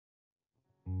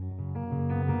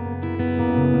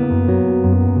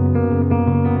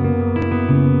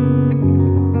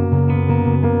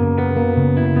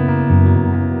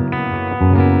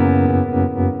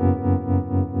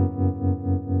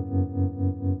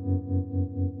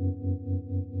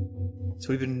So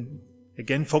we've been,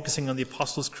 again, focusing on the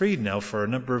Apostles' Creed now for a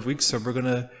number of weeks, so we're going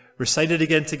to recite it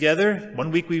again together. 1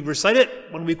 week we recite it,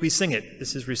 1 week we sing it.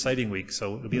 This is reciting week,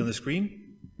 so it'll be on the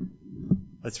screen.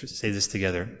 Let's say this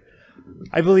together.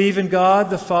 I believe in God,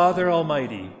 the Father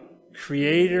Almighty,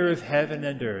 creator of heaven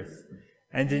and earth,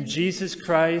 and in Jesus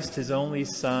Christ, his only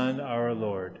Son, our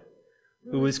Lord,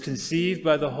 who was conceived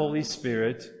by the Holy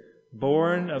Spirit,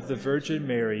 born of the Virgin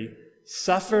Mary,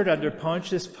 suffered under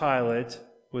Pontius Pilate,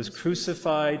 was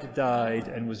crucified, died,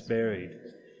 and was buried.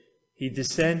 He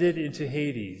descended into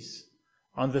Hades.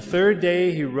 On the third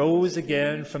day he rose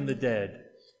again from the dead.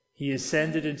 He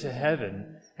ascended into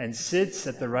heaven and sits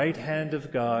at the right hand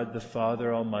of God, the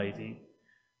Father Almighty.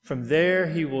 From there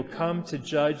he will come to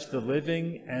judge the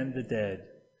living and the dead.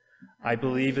 I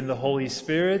believe in the Holy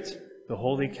Spirit, the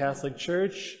Holy Catholic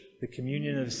Church, the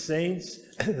communion of saints,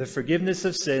 the forgiveness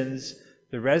of sins,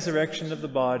 the resurrection of the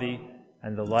body,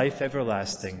 and the life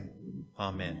everlasting.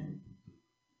 Amen.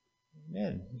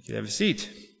 Amen. You can have a seat.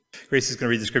 Grace is going to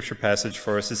read the scripture passage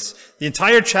for us. It's the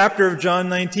entire chapter of John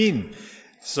 19.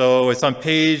 So it's on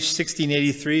page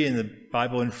 1683 in the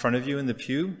Bible in front of you in the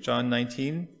pew, John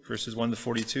 19, verses 1 to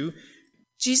 42.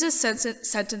 Jesus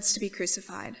sentenced to be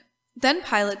crucified. Then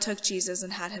Pilate took Jesus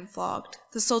and had him flogged.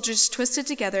 The soldiers twisted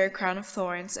together a crown of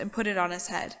thorns and put it on his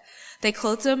head. They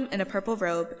clothed him in a purple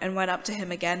robe and went up to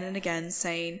him again and again,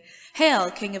 saying,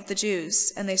 "Hail, King of the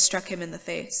Jews!" And they struck him in the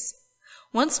face.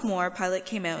 Once more Pilate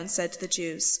came out and said to the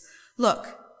Jews,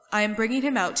 "Look, I am bringing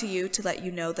him out to you to let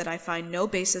you know that I find no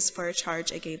basis for a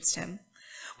charge against him."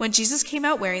 When Jesus came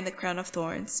out wearing the crown of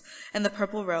thorns and the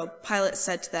purple robe, Pilate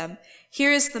said to them,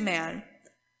 "Here is the man."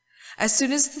 As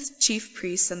soon as the chief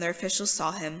priests and their officials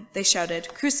saw him, they shouted,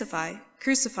 "Crucify,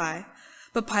 crucify!"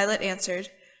 But Pilate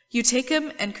answered, "You take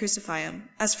him and crucify him.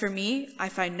 As for me, I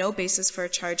find no basis for a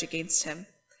charge against him."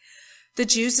 The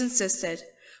Jews insisted,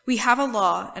 "We have a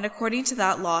law, and according to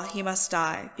that law he must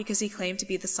die, because he claimed to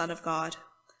be the Son of God."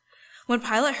 When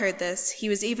Pilate heard this, he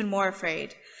was even more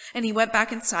afraid, and he went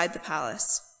back inside the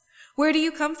palace. "Where do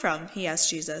you come from?" he asked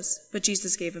Jesus, but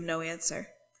Jesus gave him no answer.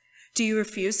 "Do you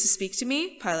refuse to speak to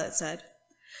me?" Pilate said.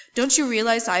 "Don't you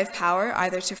realize I have power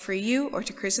either to free you or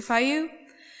to crucify you?"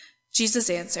 Jesus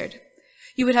answered,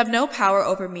 "You would have no power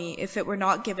over me if it were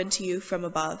not given to you from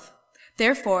above.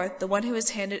 Therefore, the one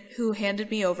who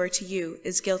handed me over to you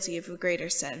is guilty of a greater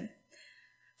sin."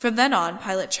 From then on,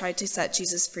 Pilate tried to set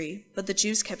Jesus free, but the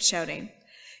Jews kept shouting,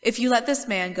 "If you let this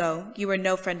man go, you are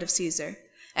no friend of Caesar.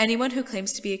 Anyone who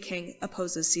claims to be a king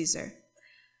opposes Caesar."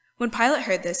 When Pilate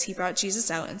heard this, he brought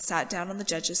Jesus out and sat down on the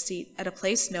judge's seat at a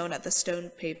place known as the Stone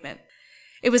Pavement.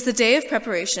 It was the day of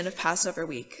preparation of Passover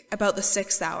week, about the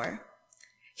 6th hour.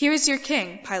 "Here is your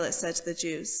king," Pilate said to the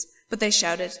Jews. But they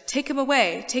shouted, take him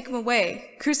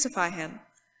away, crucify him."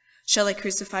 "Shall I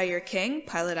crucify your king?"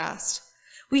 Pilate asked.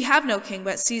 "We have no king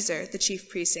but Caesar," the chief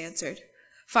priests answered.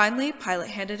 Finally, Pilate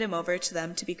handed him over to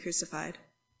them to be crucified.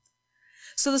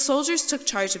 So the soldiers took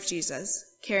charge of Jesus.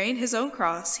 Carrying his own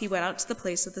cross, he went out to the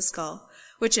place of the skull,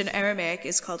 which in Aramaic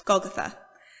is called Golgotha.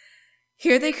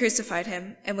 Here they crucified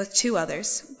him, and with 2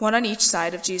 others, one on each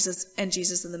side of Jesus and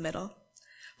Jesus in the middle.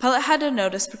 Pilate had a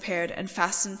notice prepared and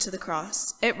fastened to the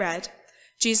cross. It read,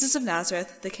 "Jesus of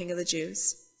Nazareth, the King of the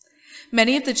Jews."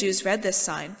 Many of the Jews read this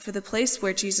sign, for the place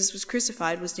where Jesus was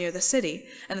crucified was near the city,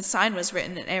 and the sign was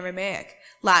written in Aramaic,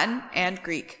 Latin, and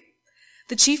Greek.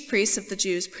 The chief priests of the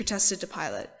Jews protested to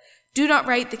Pilate, "Do not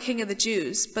write the King of the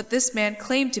Jews, but this man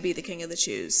claimed to be the King of the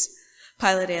Jews."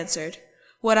 Pilate answered,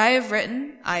 "What I have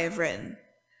written, I have written."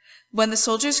 When the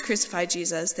soldiers crucified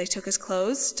Jesus, they took his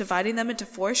clothes, dividing them into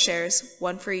 4 shares,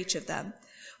 one for each of them,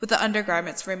 with the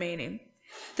undergarments remaining.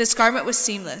 This garment was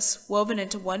seamless, woven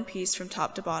into one piece from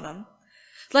top to bottom.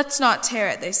 "Let's not tear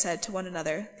it," they said to one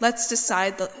another. "Let's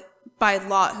decide by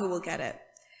lot who will get it."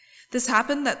 This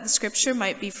happened that the scripture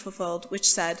might be fulfilled, which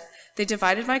said, "They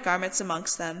divided my garments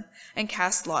amongst them, and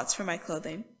cast lots for my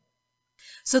clothing."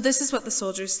 So this is what the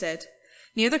soldiers did.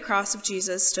 Near the cross of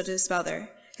Jesus stood his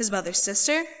mother's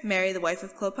sister, Mary the wife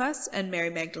of Clopas, and Mary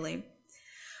Magdalene.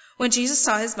 When Jesus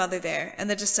saw his mother there, and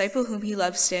the disciple whom he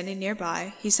loved standing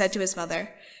nearby, he said to his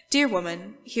mother, "Dear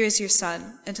woman, here is your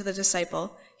son," and to the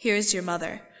disciple, "Here is your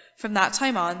mother." From that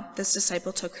time on, this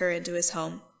disciple took her into his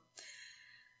home.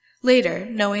 Later,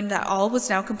 knowing that all was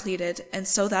now completed, and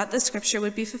so that the scripture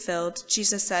would be fulfilled,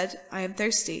 Jesus said, "I am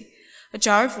thirsty." A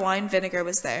jar of wine vinegar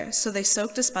was there, so they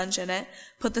soaked a sponge in it,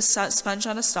 put the sponge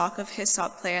on a stalk of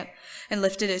hyssop plant, and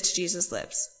lifted it to Jesus'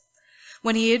 lips.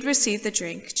 When he had received the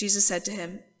drink, Jesus said to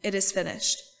him, "It is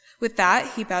finished." With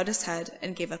that, he bowed his head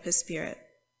and gave up his spirit.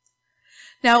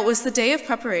 Now it was the day of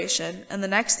preparation, and the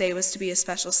next day was to be a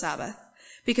special Sabbath.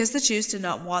 Because the Jews did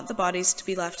not want the bodies to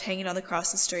be left hanging on the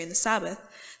crosses during the Sabbath,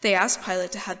 they asked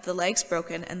Pilate to have the legs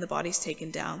broken and the bodies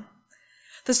taken down.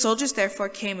 The soldiers therefore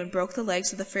came and broke the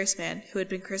legs of the first man who had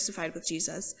been crucified with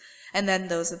Jesus, and then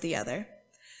those of the other.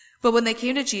 But when they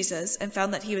came to Jesus and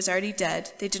found that he was already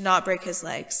dead, they did not break his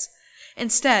legs.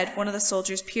 Instead, one of the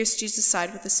soldiers pierced Jesus'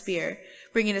 side with a spear,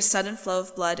 bringing a sudden flow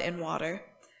of blood and water.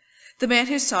 The man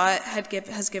who saw it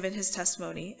has given his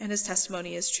testimony, and his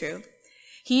testimony is true.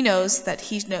 He knows that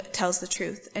he tells the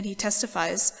truth, and he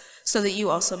testifies so that you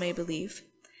also may believe.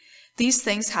 These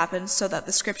things happened so that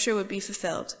the scripture would be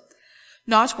fulfilled.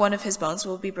 Not one of his bones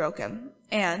will be broken.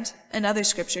 And, another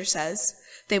scripture says,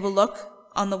 they will look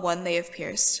on the one they have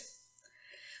pierced.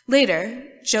 Later,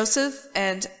 Joseph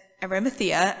and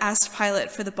Arimathea asked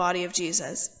Pilate for the body of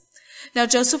Jesus. Now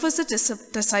Joseph was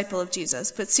a disciple of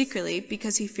Jesus, but secretly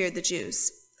because he feared the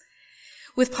Jews.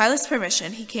 With Pilate's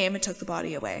permission, he came and took the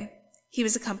body away. He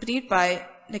was accompanied by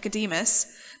Nicodemus,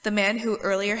 the man who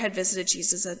earlier had visited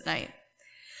Jesus at night.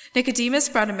 Nicodemus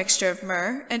brought a mixture of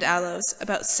myrrh and aloes,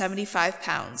 about 75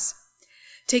 pounds.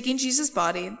 Taking Jesus'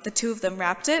 body, the two of them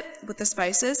wrapped it, with the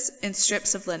spices, in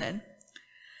strips of linen.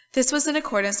 This was in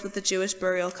accordance with the Jewish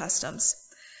burial customs.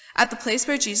 At the place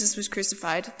where Jesus was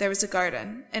crucified, there was a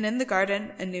garden, and in the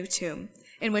garden a new tomb,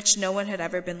 in which no one had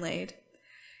ever been laid.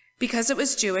 Because it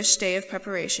was Jewish day of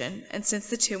preparation, and since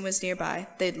the tomb was nearby,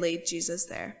 they had laid Jesus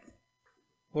there.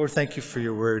 Lord, thank you for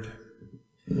your word.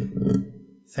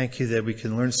 Thank you that we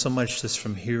can learn so much just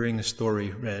from hearing a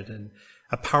story read, and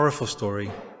a powerful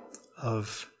story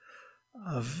of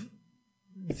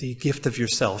the gift of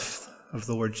yourself, of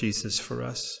the Lord Jesus for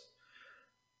us.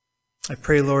 I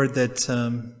pray, Lord, that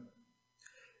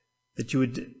you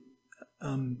would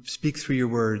speak through your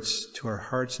words to our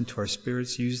hearts and to our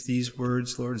spirits. Use these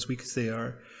words, Lord, as weak as they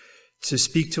are, to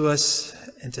speak to us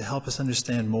and to help us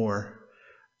understand more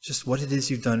just what it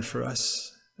is you've done for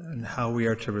us and how we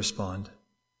are to respond.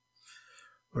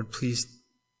 Lord, please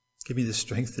give me the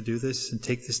strength to do this and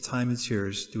take this time. It's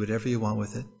yours. Do whatever you want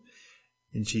with it.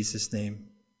 In Jesus' name,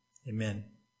 amen.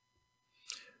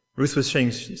 Ruth was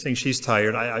saying she's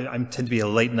tired. I tend to be a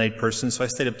late night person, so I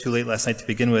stayed up too late last night to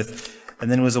begin with,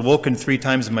 and then was awoken 3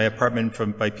 times in my apartment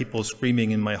by people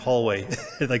screaming in my hallway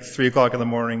at like 3 o'clock in the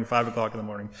morning, 5 o'clock in the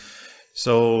morning.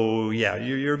 So yeah,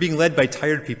 you're being led by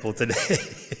tired people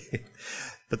today.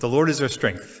 But the Lord is our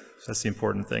strength. So that's the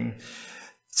important thing.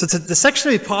 So the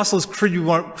section of the Apostles' Creed we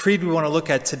want to look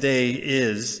at today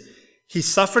is, he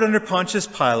suffered under Pontius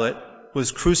Pilate,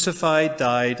 was crucified,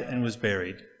 died, and was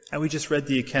buried. And we just read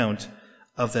the account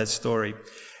of that story.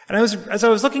 And as I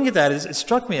was looking at that, it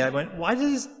struck me. I went, why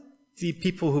does the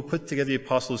people who put together the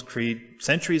Apostles' Creed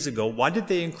centuries ago, why did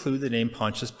they include the name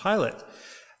Pontius Pilate?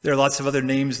 There are lots of other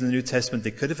names in the New Testament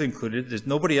they could have included. There's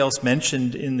nobody else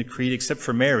mentioned in the Creed except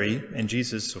for Mary and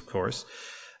Jesus, of course.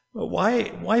 But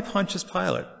why Pontius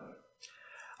Pilate?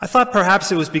 I thought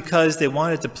perhaps it was because they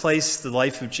wanted to place the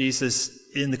life of Jesus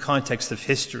in the context of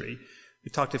history. We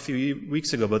talked a few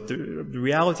weeks ago about the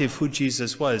reality of who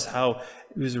Jesus was, how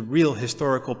he was a real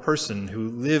historical person who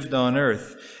lived on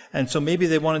earth. And so maybe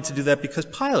they wanted to do that because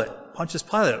Pontius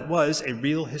Pilate, was a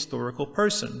real historical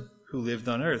person who lived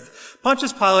on earth.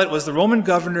 Pontius Pilate was the Roman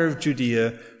governor of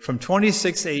Judea from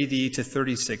 26 AD to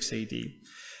 36 AD.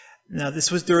 Now,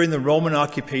 this was during the Roman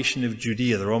occupation of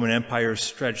Judea. The Roman Empire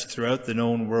stretched throughout the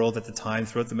known world at the time,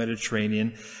 throughout the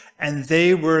Mediterranean, and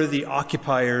they were the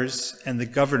occupiers and the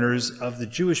governors of the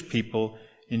Jewish people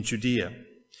in Judea.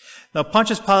 Now,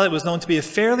 Pontius Pilate was known to be a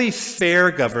fairly fair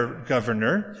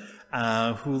governor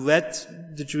who let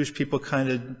the Jewish people kind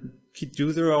of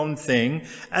do their own thing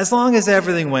as long as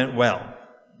everything went well.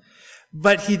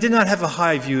 But he did not have a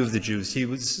high view of the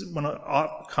Jews. One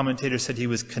commentator said he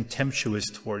was contemptuous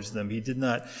towards them. He did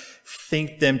not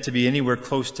think them to be anywhere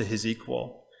close to his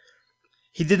equal.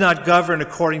 He did not govern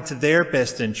according to their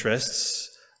best interests,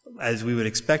 as we would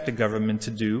expect a government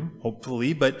to do,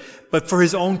 hopefully, but for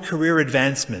his own career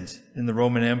advancement in the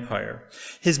Roman Empire.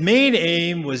 His main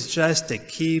aim was just to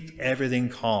keep everything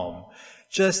calm.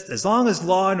 Just as long as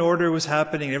law and order was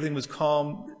happening, everything was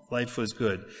calm, life was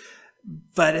good.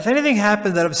 But if anything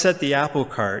happened that upset the apple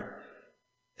cart,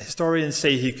 historians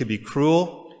say he could be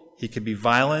cruel, he could be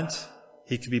violent,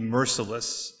 he could be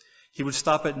merciless. He would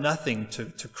stop at nothing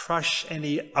to crush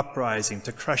any uprising,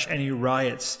 to crush any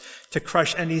riots, to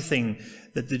crush anything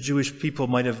that the Jewish people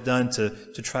might have done to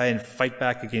try and fight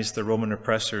back against the Roman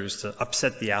oppressors, to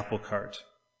upset the apple cart.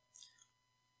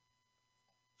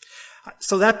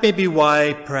 So that may be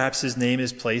why perhaps his name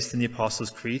is placed in the Apostles'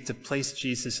 Creed, to place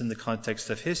Jesus in the context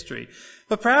of history.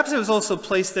 But perhaps it was also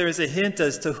placed there as a hint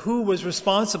as to who was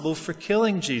responsible for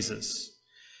killing Jesus.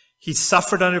 He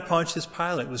suffered under Pontius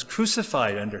Pilate, was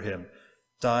crucified under him,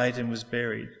 died and was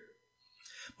buried.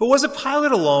 But was it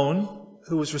Pilate alone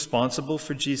who was responsible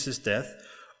for Jesus' death,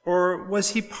 or was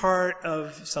he part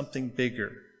of something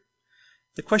bigger?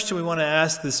 The question we want to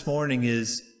ask this morning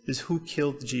is who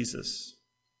killed Jesus?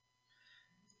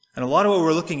 And a lot of what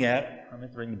we're looking at, I'm going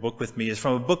to bring the book with me, is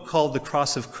from a book called The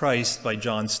Cross of Christ by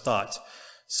John Stott.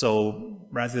 So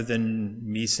rather than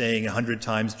me saying 100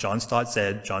 times, John Stott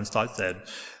said,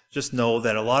 just know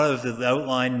that a lot of the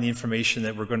outline and the information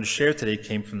that we're going to share today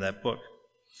came from that book.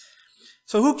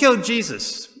 So who killed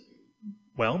Jesus?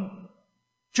 Well,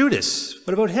 Judas.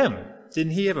 What about him?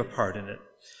 Didn't he have a part in it?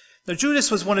 Now, Judas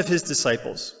was one of his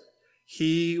disciples.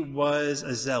 He was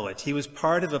a zealot. He was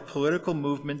part of a political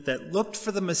movement that looked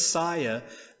for the Messiah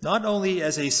not only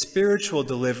as a spiritual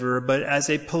deliverer, but as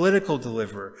a political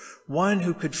deliverer, one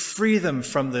who could free them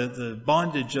from the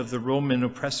bondage of the Roman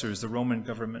oppressors, the Roman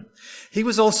government. He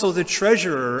was also the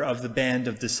treasurer of the band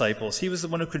of disciples. He was the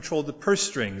one who controlled the purse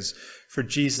strings for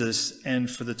Jesus and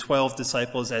for the 12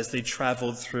 disciples as they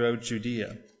traveled throughout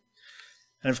Judea.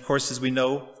 And of course, as we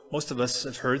know, most of us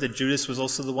have heard that Judas was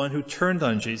also the one who turned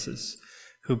on Jesus,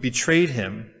 who betrayed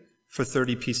him for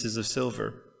 30 pieces of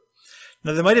silver.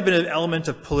 Now, there might have been an element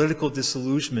of political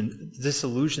disillusionment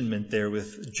there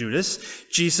with Judas.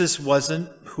 Jesus wasn't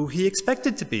who he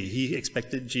expected to be. He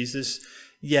expected Jesus,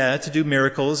 to do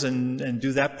miracles and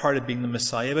do that part of being the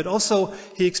Messiah, but also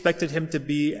he expected him to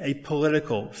be a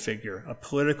political figure, a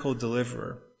political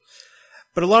deliverer.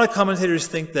 But a lot of commentators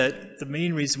think that the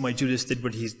main reason why Judas did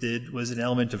what he did was an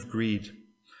element of greed.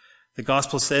 The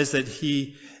gospel says that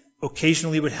he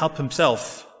occasionally would help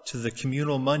himself to the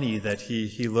communal money that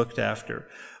he looked after.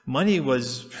 Money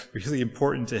was really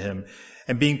important to him,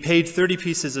 and being paid 30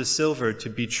 pieces of silver to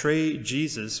betray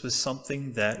Jesus was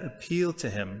something that appealed to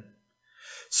him.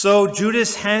 So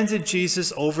Judas handed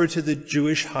Jesus over to the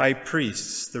Jewish high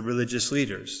priests, the religious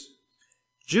leaders.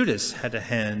 Judas had a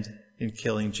hand in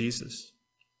killing Jesus.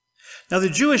 Now, the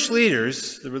Jewish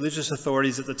leaders, the religious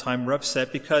authorities at the time, were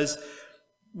upset because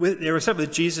they were upset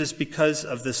with Jesus because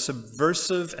of the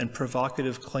subversive and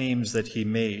provocative claims that he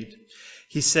made.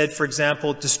 He said, for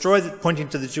example, pointing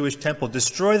to the Jewish temple,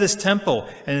 destroy this temple,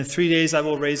 and in 3 days I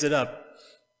will raise it up,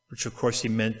 which of course he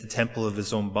meant the temple of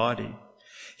his own body.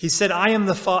 He said, I and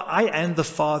the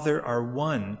Father are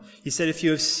one. He said, if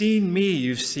you have seen me,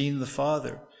 you've seen the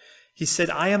Father. He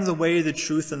said, I am the way, the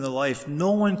truth, and the life.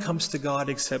 No one comes to God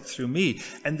except through me.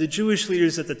 And the Jewish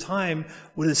leaders at the time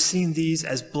would have seen these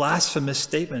as blasphemous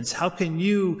statements. How can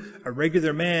you, a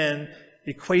regular man,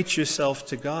 equate yourself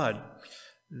to God?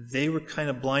 They were kind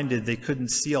of blinded. They couldn't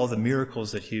see all the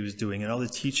miracles that he was doing and all the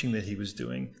teaching that he was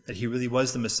doing, that he really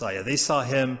was the Messiah. They saw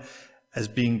him as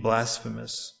being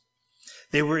blasphemous.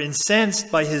 They were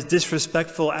incensed by his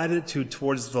disrespectful attitude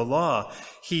towards the law.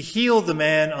 He healed the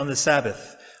man on the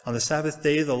Sabbath. On the Sabbath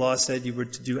day, the law said you were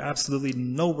to do absolutely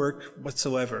no work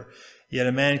whatsoever. Yet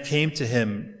a man came to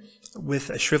him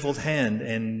with a shriveled hand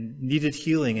and needed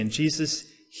healing, and Jesus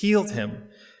healed him.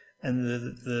 And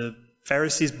the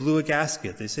Pharisees blew a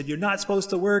gasket. They said, you're not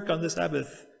supposed to work on the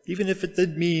Sabbath, even if it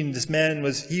did mean this man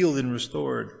was healed and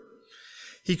restored.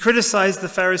 He criticized the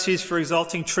Pharisees for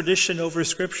exalting tradition over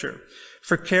Scripture,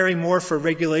 for caring more for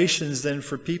regulations than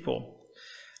for people.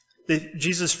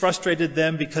 Jesus frustrated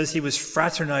them because he was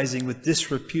fraternizing with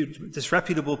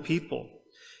disreputable people.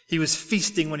 He was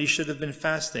feasting when he should have been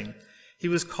fasting. He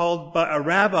was called by a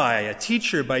rabbi, a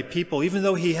teacher by people, even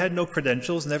though he had no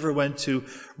credentials, never went to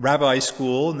rabbi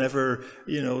school, never,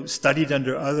 studied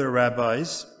under other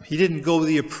rabbis. He didn't go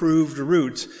the approved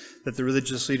route that the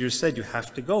religious leaders said you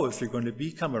have to go if you're going to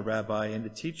become a rabbi and a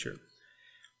teacher.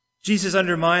 Jesus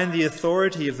undermined the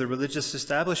authority of the religious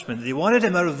establishment. They wanted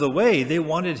him out of the way. They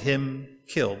wanted him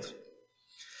killed.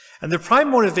 And the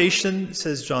prime motivation,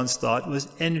 says John Stott, was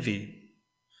envy.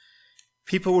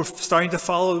 People were starting to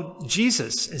follow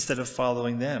Jesus instead of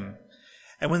following them.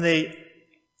 And when they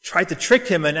tried to trick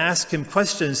him and ask him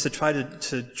questions to try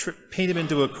to paint him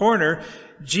into a corner,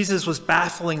 Jesus was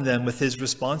baffling them with his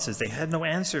responses. They had no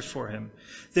answer for him.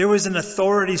 There was an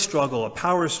authority struggle, a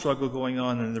power struggle going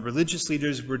on, and the religious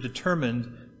leaders were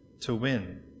determined to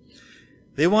win.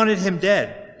 They wanted him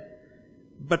dead,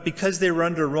 but because they were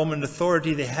under Roman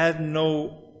authority, they had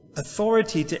no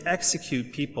authority to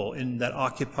execute people in that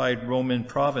occupied Roman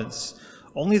province.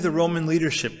 Only the Roman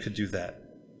leadership could do that.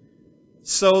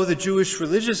 So the Jewish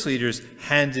religious leaders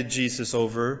handed Jesus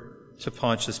over to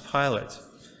Pontius Pilate.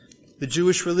 The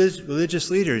Jewish religious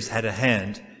leaders had a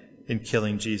hand in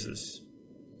killing Jesus.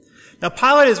 Now,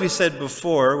 Pilate, as we said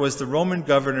before, was the Roman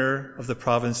governor of the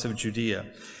province of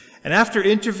Judea. And after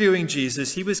interviewing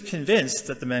Jesus, he was convinced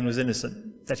that the man was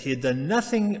innocent, that he had done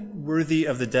nothing worthy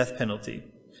of the death penalty.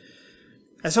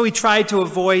 And so he tried to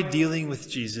avoid dealing with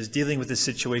Jesus, dealing with the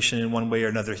situation in one way or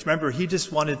another. Remember, he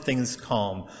just wanted things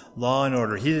calm, law and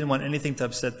order. He didn't want anything to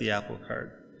upset the apple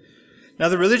cart. Now,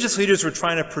 the religious leaders were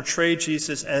trying to portray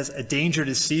Jesus as a danger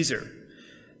to Caesar,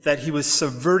 that he was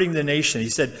subverting the nation. He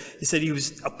said he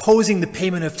was opposing the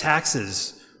payment of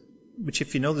taxes, which,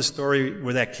 if you know the story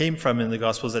where that came from in the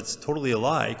Gospels, that's totally a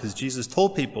lie, because Jesus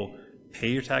told people, pay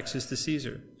your taxes to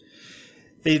Caesar.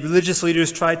 The religious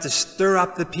leaders tried to stir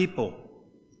up the people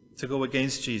to go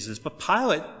against Jesus. But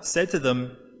Pilate said to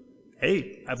them,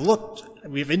 hey, I've looked,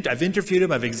 I've interviewed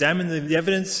him, I've examined the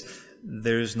evidence,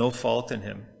 there's no fault in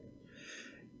him.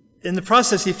 In the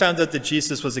process, he found out that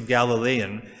Jesus was a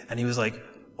Galilean, and he was like,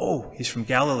 oh, he's from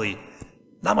Galilee.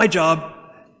 Not my job.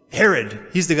 Herod,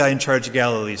 he's the guy in charge of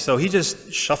Galilee. So he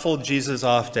just shuffled Jesus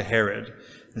off to Herod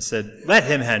and said, let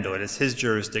him handle it. It's his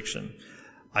jurisdiction.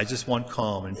 I just want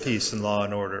calm and peace and law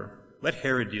and order. Let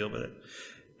Herod deal with it.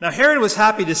 Now, Herod was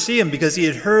happy to see him because he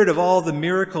had heard of all the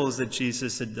miracles that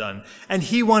Jesus had done. And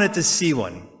he wanted to see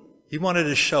one. He wanted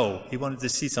a show. He wanted to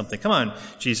see something. Come on,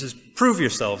 Jesus, prove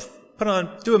yourself.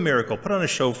 Do a miracle. Put on a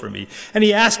show for me. And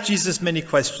he asked Jesus many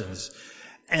questions.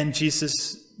 And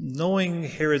Jesus, knowing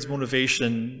Herod's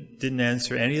motivation, didn't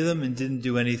answer any of them and didn't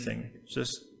do anything.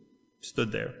 Just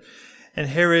stood there. And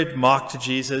Herod mocked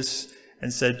Jesus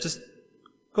and said, just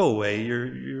go away.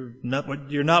 You're not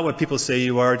what people say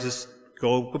you are. Just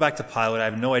go back to Pilate. I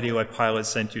have no idea why Pilate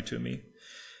sent you to me.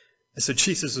 And so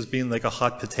Jesus was being like a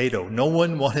hot potato. No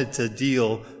one wanted to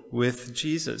deal with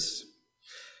Jesus.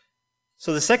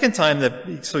 So the second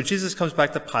time so Jesus comes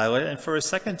back to Pilate, and for a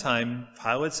second time,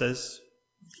 Pilate says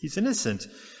he's innocent.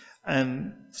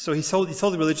 And so he told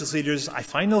the religious leaders, I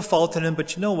find no fault in him,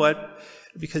 but you know what?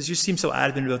 Because you seem so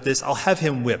adamant about this, I'll have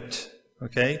him whipped.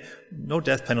 Okay? No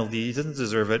death penalty. He doesn't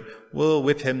deserve it. We'll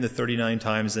whip him the 39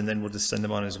 times, and then we'll just send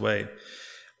him on his way.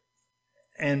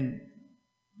 And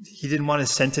he didn't want to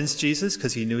sentence Jesus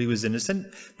because he knew he was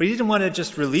innocent, but he didn't want to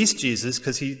just release Jesus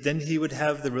because then he would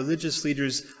have the religious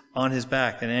leaders on his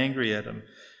back and angry at him.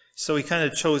 So he kind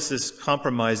of chose this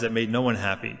compromise that made no one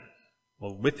happy.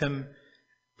 We'll whip him,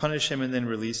 punish him, and then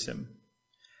release him.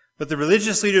 But the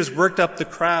religious leaders worked up the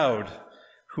crowd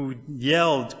who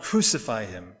yelled, crucify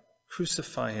him,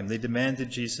 crucify him. They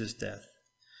demanded Jesus' death.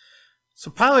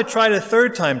 So Pilate tried a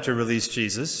third time to release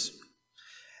Jesus.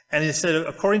 And he said,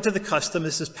 according to the custom,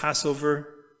 this is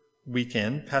Passover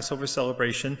weekend, Passover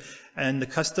celebration, and the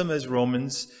custom as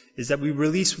Romans is that we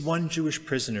release one Jewish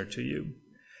prisoner to you,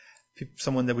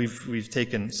 someone that we've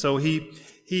taken. So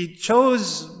he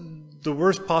chose the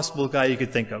worst possible guy you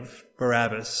could think of,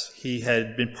 Barabbas. He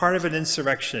had been part of an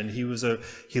insurrection.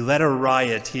 He led a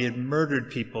riot. He had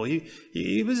murdered people.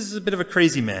 He was a bit of a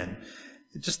crazy man,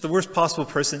 just the worst possible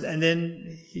person. And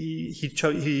then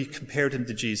he compared him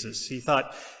to Jesus. He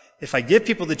thought, if I give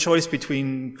people the choice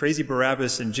between crazy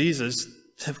Barabbas and Jesus,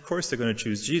 of course they're going to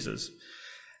choose Jesus.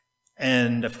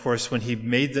 And of course, when he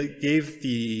gave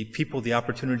the people the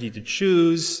opportunity to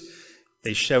choose,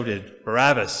 they shouted,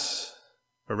 Barabbas,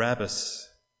 Barabbas,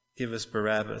 give us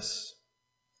Barabbas.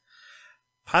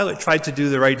 Pilate tried to do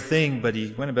the right thing, but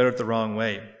he went about it the wrong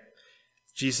way.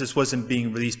 Jesus wasn't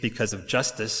being released because of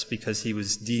justice, because he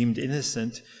was deemed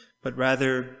innocent, but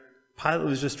rather Pilate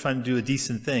was just trying to do a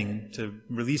decent thing, to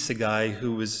release a guy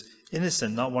who was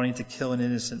innocent, not wanting to kill an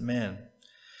innocent man.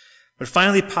 But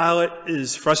finally, Pilate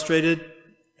is frustrated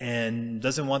and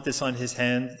doesn't want this on his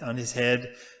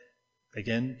head.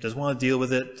 Again, doesn't want to deal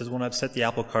with it, doesn't want to upset the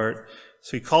apple cart.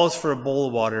 So he calls for a bowl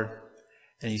of water,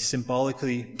 and he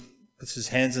symbolically puts his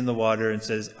hands in the water and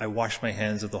says, I wash my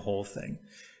hands of the whole thing.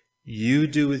 You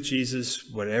do with Jesus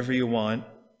whatever you want,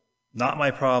 not my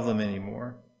problem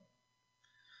anymore.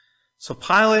 So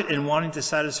Pilate, in wanting to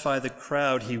satisfy the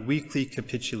crowd, he weakly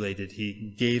capitulated.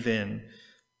 He gave in.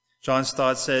 John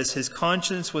Stott says, his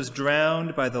conscience was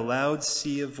drowned by the loud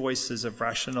sea of voices of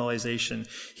rationalization.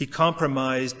 He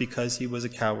compromised because he was a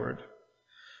coward.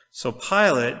 So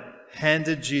Pilate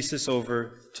handed Jesus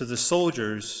over to the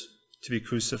soldiers to be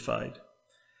crucified.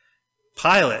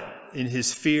 Pilate, in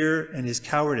his fear and his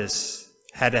cowardice,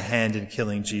 had a hand in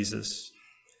killing Jesus.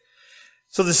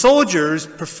 So the soldiers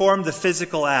performed the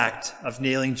physical act of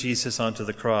nailing Jesus onto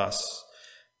the cross.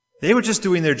 They were just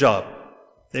doing their job.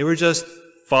 They were just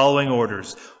following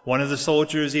orders. One of the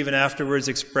soldiers even afterwards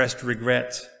expressed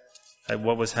regret at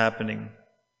what was happening.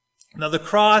 Now the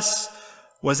cross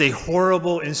was a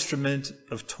horrible instrument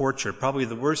of torture, probably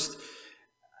the worst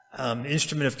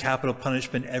instrument of capital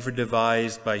punishment ever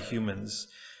devised by humans.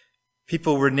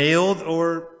 People were nailed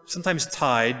or sometimes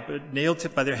tied, but nailed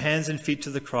by their hands and feet to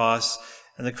the cross,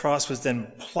 and the cross was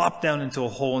then plopped down into a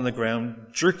hole in the ground,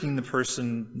 jerking the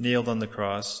person nailed on the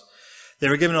cross. They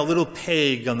were given a little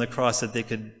peg on the cross that they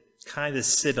could kind of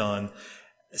sit on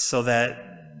so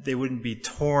that they wouldn't be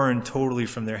torn totally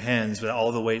from their hands with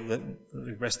all the weight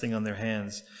resting on their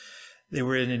hands. They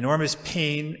were in enormous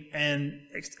pain and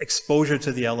exposure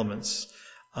to the elements.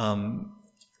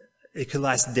 It could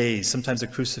last days. Sometimes the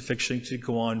crucifixion could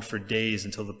go on for days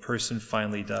until the person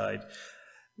finally died.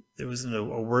 There wasn't a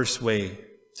worse way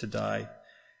to die.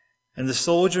 And the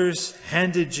soldiers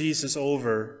handed Jesus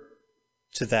over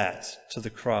to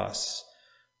the cross.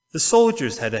 The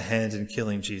soldiers had a hand in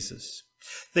killing Jesus.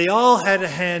 They all had a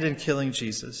hand in killing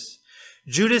Jesus.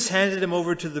 Judas handed him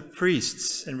over to the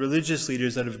priests and religious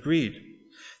leaders out of greed.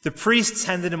 The priests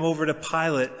handed him over to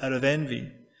Pilate out of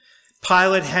envy.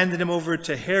 Pilate handed him over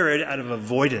to Herod out of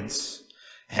avoidance.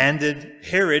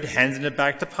 Herod handed it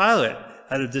back to Pilate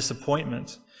out of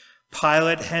disappointment.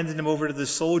 Pilate handed him over to the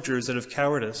soldiers out of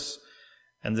cowardice.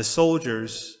 And the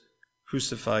soldiers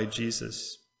crucified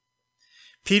Jesus.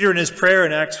 Peter in his prayer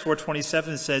in Acts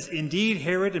 4:27 says, "Indeed,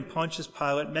 Herod and Pontius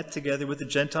Pilate met together with the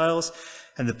Gentiles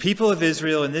and the people of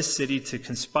Israel in this city to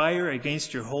conspire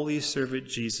against your holy servant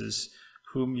Jesus,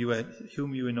 whom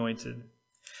you anointed."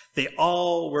 They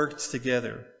all worked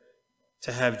together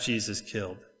to have Jesus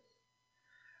killed.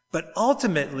 But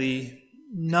ultimately,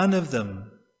 none of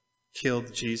them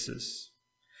killed Jesus.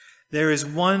 There is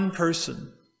one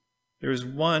person, there is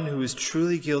one who is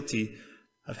truly guilty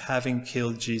of having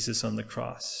killed Jesus on the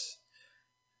cross.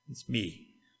 It's me.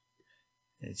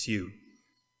 And it's you.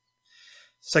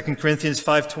 2 Corinthians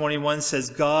 5:21 says,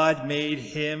 "God made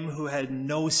him who had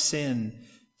no sin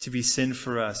to be sin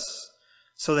for us,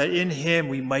 so that in him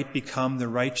we might become the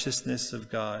righteousness of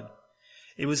God."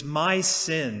 It was my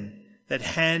sin that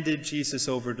handed Jesus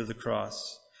over to the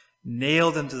cross,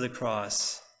 nailed him to the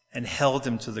cross, and held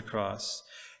him to the cross.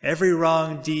 Every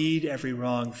wrong deed, every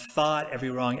wrong thought,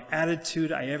 every wrong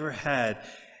attitude I ever had,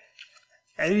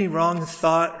 any wrong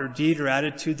thought or deed or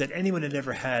attitude that anyone had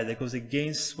ever had that goes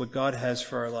against what God has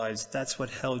for our lives, that's what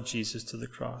held Jesus to the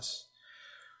cross.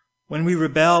 When we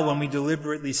rebel, when we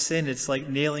deliberately sin, it's like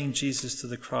nailing Jesus to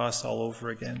the cross all over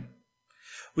again.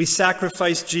 We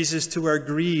sacrifice Jesus to our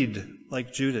greed,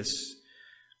 like Judas.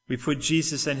 We put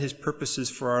Jesus and his purposes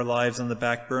for our lives on the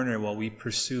back burner while we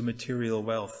pursue material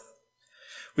wealth.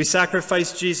 We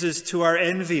sacrifice Jesus to our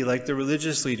envy, like the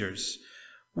religious leaders.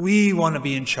 We want to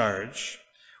be in charge.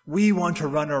 We want to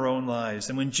run our own lives.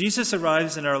 And when Jesus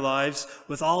arrives in our lives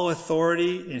with all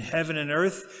authority in heaven and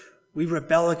earth, we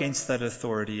rebel against that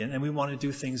authority and we want to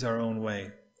do things our own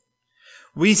way.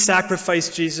 We sacrifice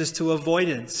Jesus to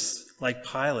avoidance, like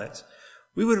Pilate.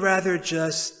 We would rather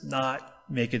just not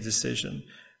make a decision.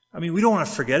 I mean, we don't want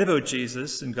to forget about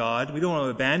Jesus and God. We don't want to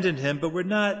abandon him, but we're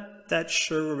not that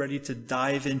sure we're ready to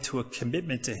dive into a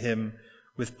commitment to him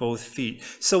with both feet.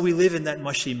 So we live in that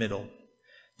mushy middle,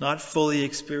 not fully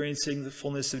experiencing the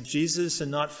fullness of Jesus and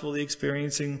not fully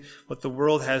experiencing what the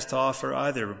world has to offer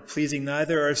either, pleasing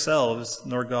neither ourselves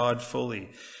nor God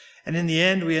fully. And in the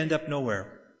end, we end up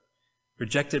nowhere,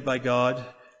 rejected by God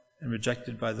and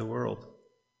rejected by the world.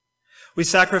 We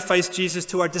sacrifice Jesus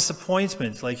to our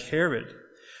disappointment, like Herod.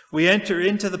 We enter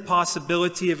into the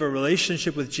possibility of a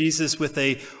relationship with Jesus with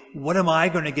a, "what am I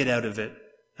going to get out of it?"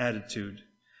 attitude.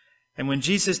 And when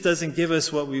Jesus doesn't give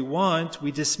us what we want,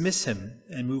 we dismiss him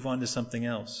and move on to something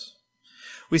else.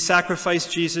 We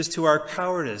sacrifice Jesus to our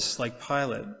cowardice, like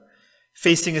Pilate.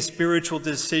 Facing a spiritual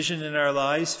decision in our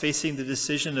lives, facing the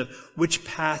decision of which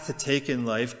path to take in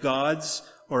life, God's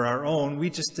or our own, we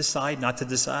just decide not to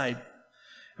decide.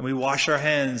 And we wash our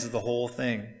hands of the whole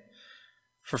thing.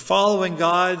 For following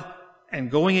God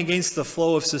and going against the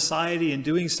flow of society and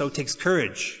doing so takes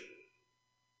courage.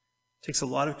 It takes a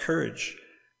lot of courage,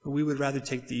 but we would rather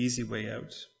take the easy way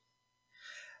out.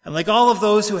 And like all of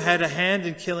those who had a hand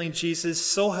in killing Jesus,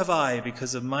 so have I,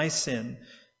 because of my sin,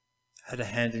 had a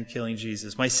hand in killing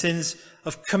Jesus. My sins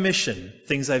of commission,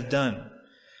 things I've done.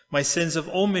 My sins of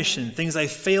omission, things I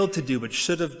failed to do but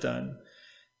should have done.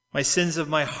 My sins of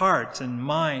my heart and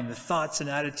mind, the thoughts and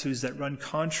attitudes that run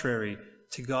contrary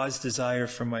to God's desire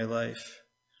for my life.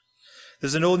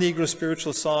 There's an old Negro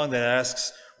spiritual song that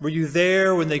asks, "Were you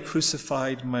there when they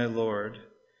crucified my Lord?"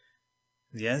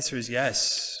 The answer is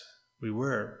yes, we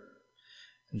were.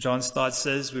 And John Stott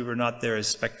says we were not there as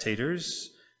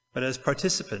spectators, but as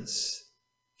participants,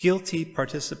 guilty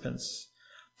participants,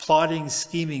 plotting,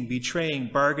 scheming, betraying,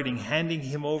 bargaining, handing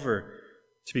him over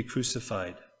to be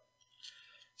crucified.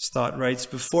 Stott writes,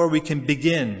 before we can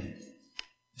begin,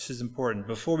 this is important,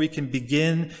 before we can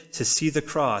begin to see the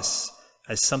cross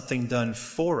as something done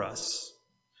for us,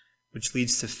 which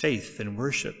leads to faith and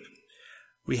worship,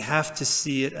 We have to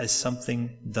see it as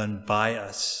something done by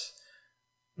us,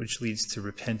 which leads to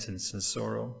repentance and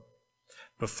sorrow.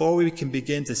 Before we can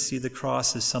begin to see the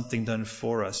cross as something done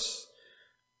for us,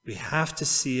 we have to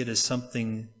see it as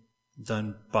something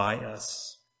done by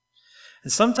us.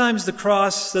 And sometimes the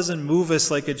cross doesn't move us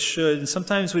like it should, and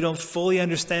sometimes we don't fully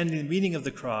understand the meaning of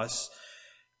the cross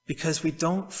because we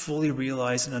don't fully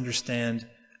realize and understand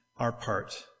our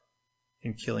part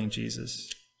in killing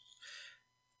Jesus.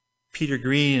 Peter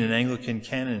Green, an Anglican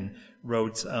canon,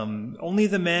 wrote, only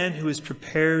the man who is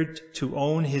prepared to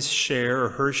own his share or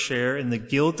her share in the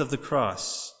guilt of the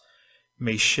cross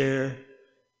may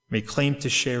claim to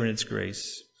share in its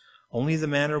grace. Only the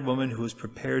man or woman who is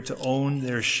prepared to own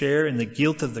their share in the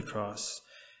guilt of the cross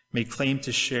may claim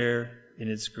to share in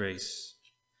its grace.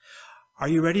 Are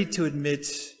you ready to admit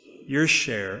your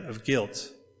share of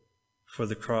guilt for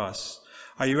the cross?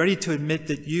 Are you ready to admit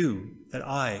that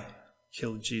I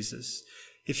killed Jesus?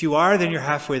 If you are, then you're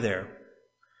halfway there.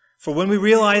 For when we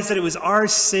realize that it was our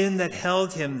sin that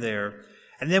held him there,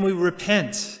 and then we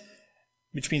repent,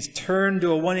 which means turn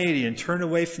to a 180 and turn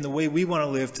away from the way we want to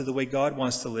live to the way God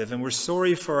wants to live, and we're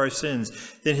sorry for our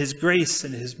sins, then his grace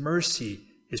and his mercy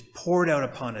is poured out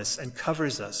upon us and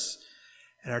covers us,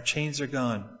 and our chains are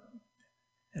gone,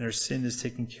 and our sin is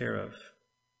taken care of.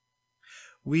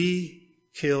 We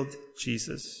killed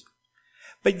Jesus.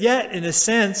 But yet, in a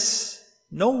sense,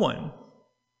 no one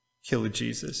killed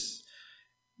Jesus.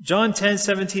 John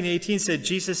 10:17-18 said,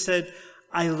 Jesus said,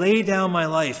 I lay down my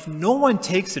life. No one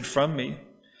takes it from me,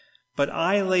 but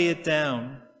I lay it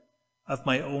down of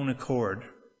my own accord.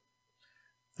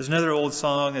 There's another old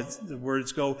song that the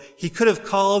words go, he could have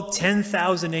called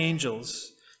 10,000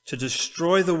 angels to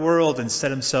destroy the world and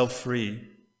set himself free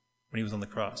when he was on the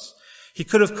cross. He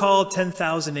could have called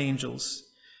 10,000 angels,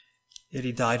 yet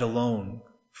he died alone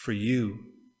for you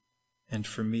and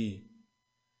for me.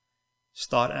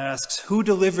 Stott asks, who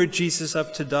delivered Jesus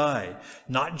up to die?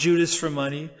 Not Judas for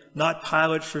money, not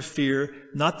Pilate for fear,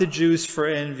 not the Jews for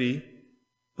envy,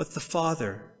 but the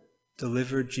Father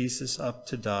delivered Jesus up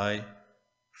to die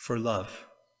for love.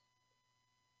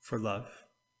 For love.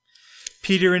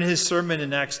 Peter, in his sermon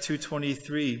in Acts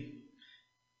 2:23,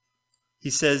 he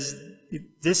says,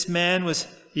 this man was,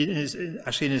 in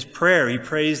his prayer, he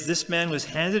prays, this man was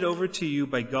handed over to you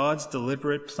by God's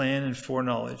deliberate plan and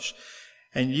foreknowledge.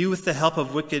 And you, with the help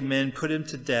of wicked men, put him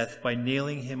to death by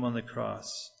nailing him on the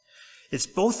cross. It's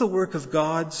both a work of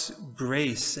God's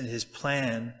grace and his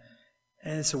plan,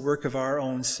 and it's a work of our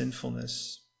own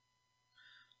sinfulness.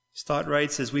 Stott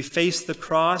writes, as we face the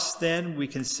cross, then we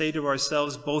can say to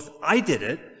ourselves, both I did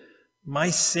it, my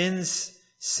sins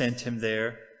sent him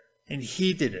there, and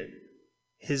he did it.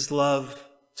 His love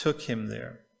took him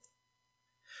there.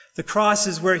 The cross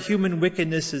is where human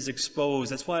wickedness is exposed.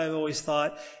 That's why I've always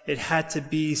thought it had to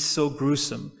be so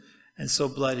gruesome and so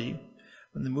bloody.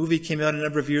 When the movie came out a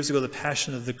number of years ago, The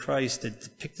Passion of the Christ, it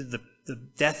depicted the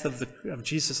death of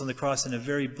Jesus on the cross in a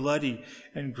very bloody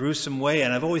and gruesome way.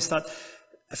 And I've always thought,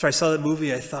 after I saw that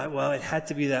movie, I thought, well, it had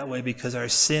to be that way because our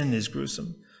sin is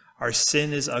gruesome. Our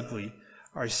sin is ugly.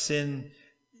 Our sin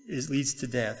leads to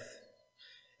death.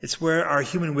 It's where our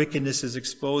human wickedness is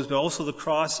exposed, but also the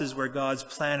cross is where God's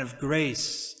plan of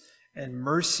grace and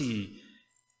mercy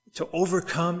to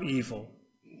overcome evil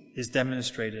is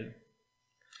demonstrated.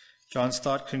 John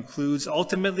Stott concludes,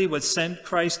 ultimately what sent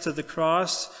Christ to the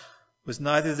cross was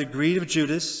neither the greed of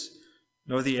Judas,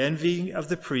 nor the envy of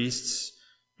the priests,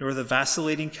 nor the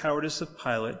vacillating cowardice of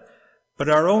Pilate, but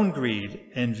our own greed,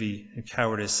 envy, and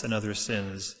cowardice and other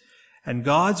sins, and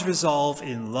God's resolve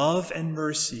in love and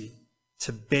mercy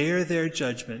to bear their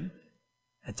judgment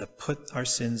and to put our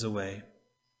sins away.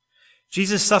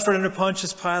 Jesus suffered under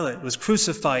Pontius Pilate, was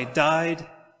crucified, died,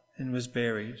 and was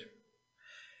buried.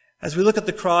 As we look at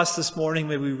the cross this morning,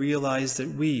 may we realize that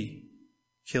we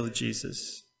killed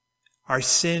Jesus. Our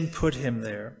sin put him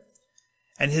there,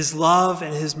 and his love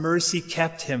and his mercy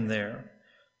kept him there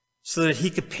so that he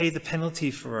could pay the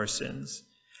penalty for our sins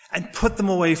and put them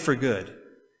away for good,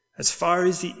 as far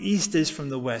as the east is from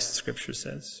the west, Scripture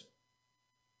says.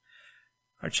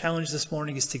 Our challenge this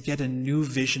morning is to get a new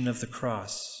vision of the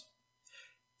cross,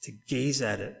 to gaze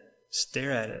at it,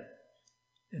 stare at it,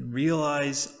 and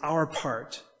realize our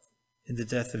part in the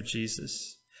death of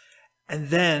Jesus, and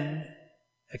then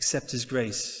accept his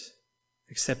grace,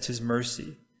 accept his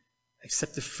mercy,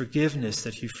 accept the forgiveness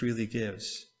that he freely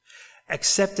gives.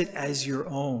 Accept it as your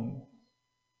own,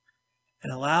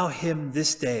 and allow him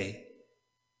this day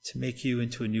to make you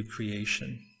into a new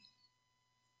creation.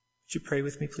 Would you pray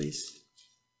with me, please?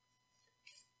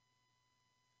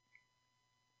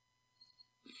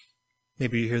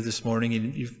 Maybe you're here this morning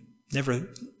and you've Never,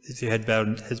 if your heads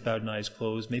bowed and eyes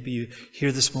closed, maybe you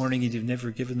here this morning and you've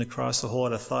never given the cross a whole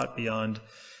lot of thought beyond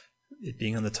it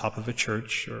being on the top of a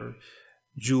church or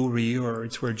jewelry, or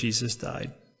it's where Jesus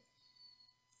died.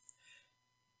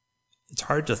 It's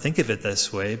hard to think of it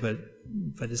this way, but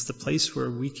it's the place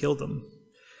where we killed him.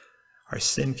 Our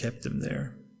sin kept him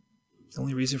there. The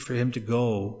only reason for him to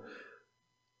go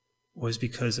was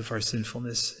because of our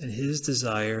sinfulness and his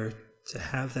desire to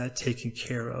have that taken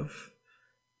care of,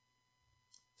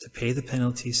 to pay the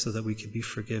penalty so that we could be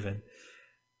forgiven.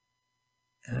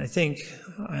 And I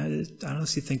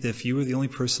honestly think that if you were the only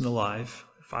person alive,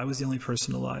 if I was the only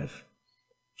person alive,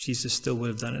 Jesus still would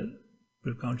have done it,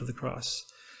 would have gone to the cross.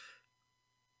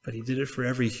 But he did it for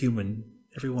every human,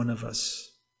 every one of us.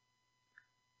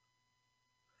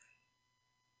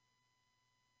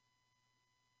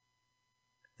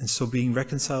 And so being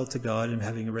reconciled to God and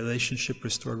having a relationship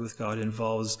restored with God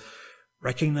involves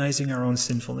recognizing our own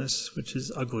sinfulness, which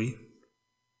is ugly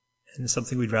and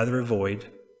something we'd rather avoid,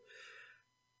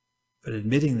 but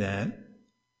admitting that,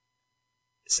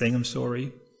 saying I'm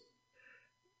sorry,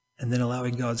 and then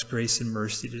allowing God's grace and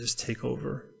mercy to just take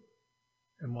over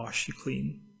and wash you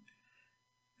clean.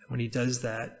 And when he does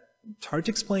that, it's hard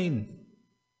to explain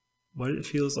what it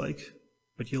feels like,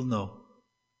 but you'll know.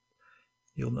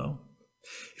 You'll know.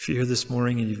 If you're here this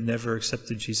morning and you've never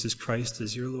accepted Jesus Christ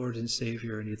as your Lord and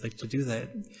Savior, and you'd like to do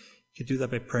that, you can do that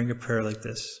by praying a prayer like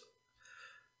this.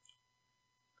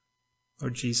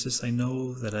 Lord Jesus, I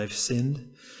know that I've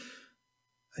sinned.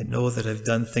 I know that I've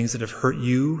done things that have hurt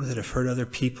you, that have hurt other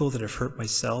people, that have hurt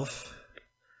myself.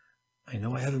 I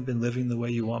know I haven't been living the way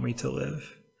you want me to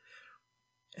live.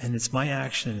 And it's my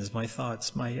actions, my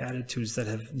thoughts, my attitudes that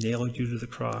have nailed you to the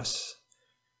cross.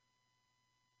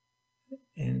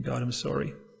 And God, I'm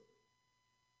sorry.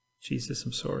 Jesus,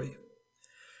 I'm sorry.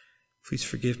 Please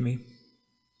forgive me.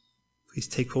 Please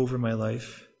take over my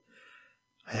life.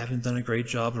 I haven't done a great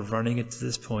job of running it to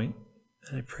this point.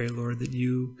 And I pray, Lord, that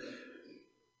you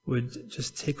would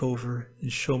just take over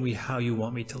and show me how you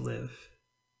want me to live.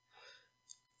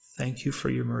 Thank you for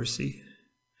your mercy.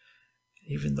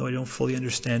 Even though I don't fully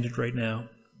understand it right now,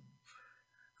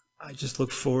 I just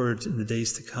look forward in the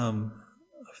days to come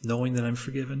of knowing that I'm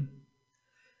forgiven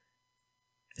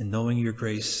and knowing your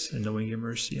grace and knowing your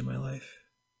mercy in my life.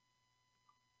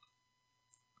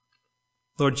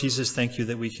 Lord Jesus, thank you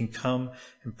that we can come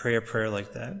and pray a prayer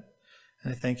like that.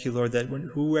 And I thank you, Lord, that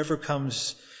whoever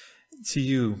comes to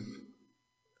you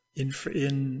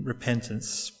in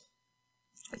repentance,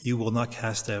 you will not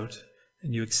cast out,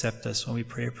 and you accept us when we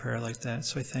pray a prayer like that.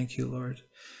 So I thank you, Lord.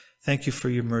 Thank you for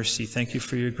your mercy. Thank you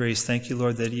for your grace. Thank you,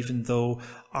 Lord, that even though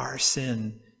our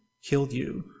sin killed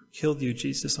you,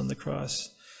 Jesus, on the cross,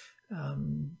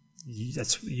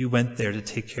 you went there to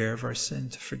take care of our sin,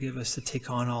 to forgive us, to take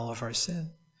on all of our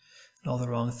sin and all the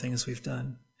wrong things we've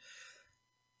done.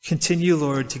 Continue,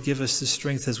 Lord, to give us the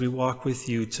strength as we walk with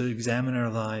you to examine our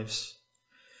lives,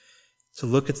 to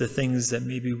look at the things that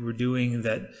maybe we're doing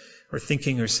that, or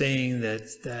thinking or saying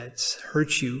that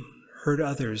hurt you, hurt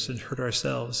others, and hurt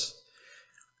ourselves.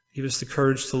 Give us the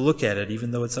courage to look at it,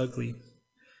 even though it's ugly.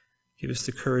 Give us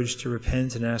the courage to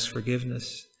repent and ask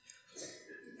forgiveness.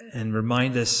 And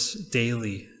remind us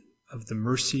daily of the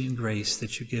mercy and grace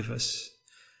that you give us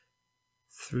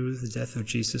through the death of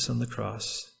Jesus on the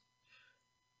cross.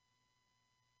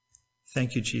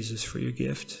 Thank you, Jesus, for your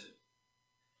gift.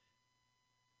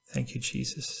 Thank you,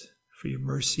 Jesus, for your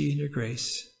mercy and your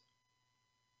grace.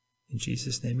 In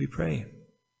Jesus' name we pray.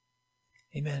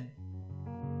 Amen.